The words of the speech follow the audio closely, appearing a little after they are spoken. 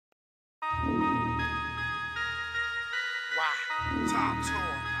Top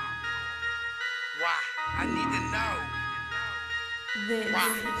tour. Why? I need to know. Why?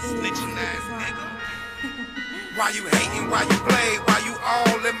 Snitching ass nigga. Why you hating? Why you play? Why you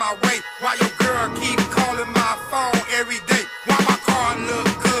all in my way? Why your girl keep calling my phone every day? Why my car look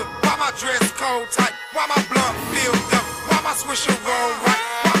good? Why my dress code tight? Why my blunt filled up? Why my swisher roll right?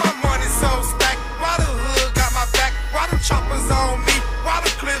 Why my money so stacked? Why the hood got my back? Why them choppers on me? Why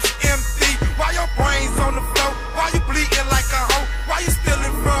the clips empty? Why your brains on the floor? Why you bleeding like a hoe? Why you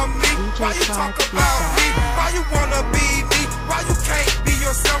stealing from me? Why you talk about me? Why you wanna be me? Why you can't be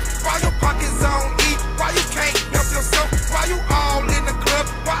yourself? Why your pockets on E? Why you can't help yourself? Why you all in the club?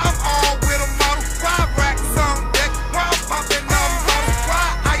 Why I'm all with a model? Why racks on deck? Why I'm popping on bottles? Why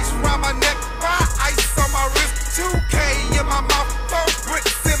ice round my neck? Why ice on my wrist? 2K in my mouth, 4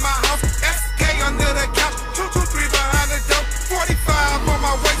 bricks in my house, SK under the couch, 223 behind the door, 45 on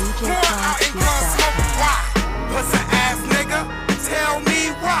my waist, pour out and gun smoke. Why? Pussy ass nigga, tell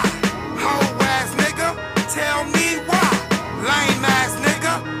me why. Hoe ass nigga, tell me why. Lame ass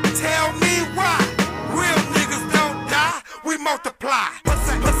nigga, tell me why. Real niggas don't die, we multiply.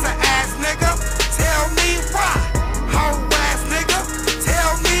 Pussy ass nigga, tell me why. Hoe ass nigga,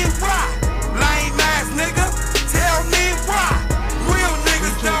 tell me why. Lame ass nigga, tell me why. Real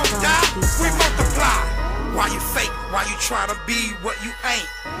niggas don't die, we multiply. Why you fake? Why you try to be what you ain't?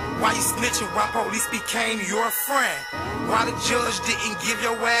 Why you snitching? Why police became your friend? Why the judge didn't give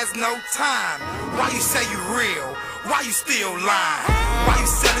your ass no time? Why you say you real? Why you still lying? Why you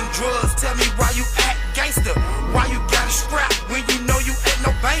selling drugs? Tell me why you act gangster. Why you got a strap when you know you ain't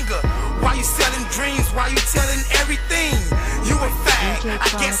no banger? Why you selling dreams? Why you telling everything? You a fag, I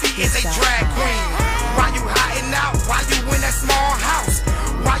guess he is a drag queen. Why you hiding out? Why you in that small house?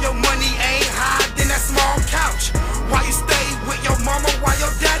 Why your money ain't higher than that small couch? Why you stay with your mama while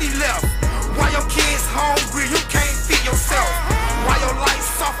your daddy left? Why your kids hungry? You can't feed yourself. Why your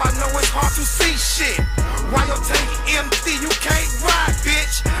lights off? I know it's hard to see shit. Why your tank empty? You can't ride,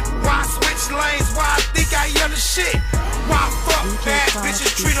 bitch. Why switch lanes? Why I think I am the shit? Why fuck bad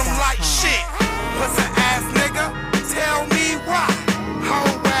bitches treat them like shit? Pussy ass nigga, tell me why.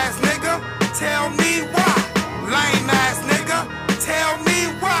 Hoe ass nigga, tell me why. Lame ass nigga, tell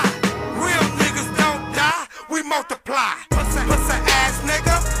me why. Real niggas don't die, we multiply. Pussy ass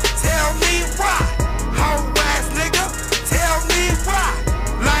nigga, tell me why. Hoe ass nigga, tell me why.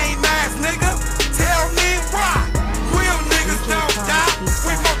 Lame ass nigga, tell me why. Real niggas don't die,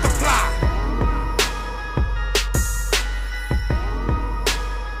 we multiply.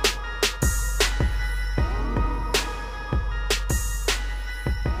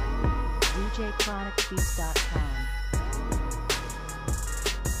 DJChronicBeats.com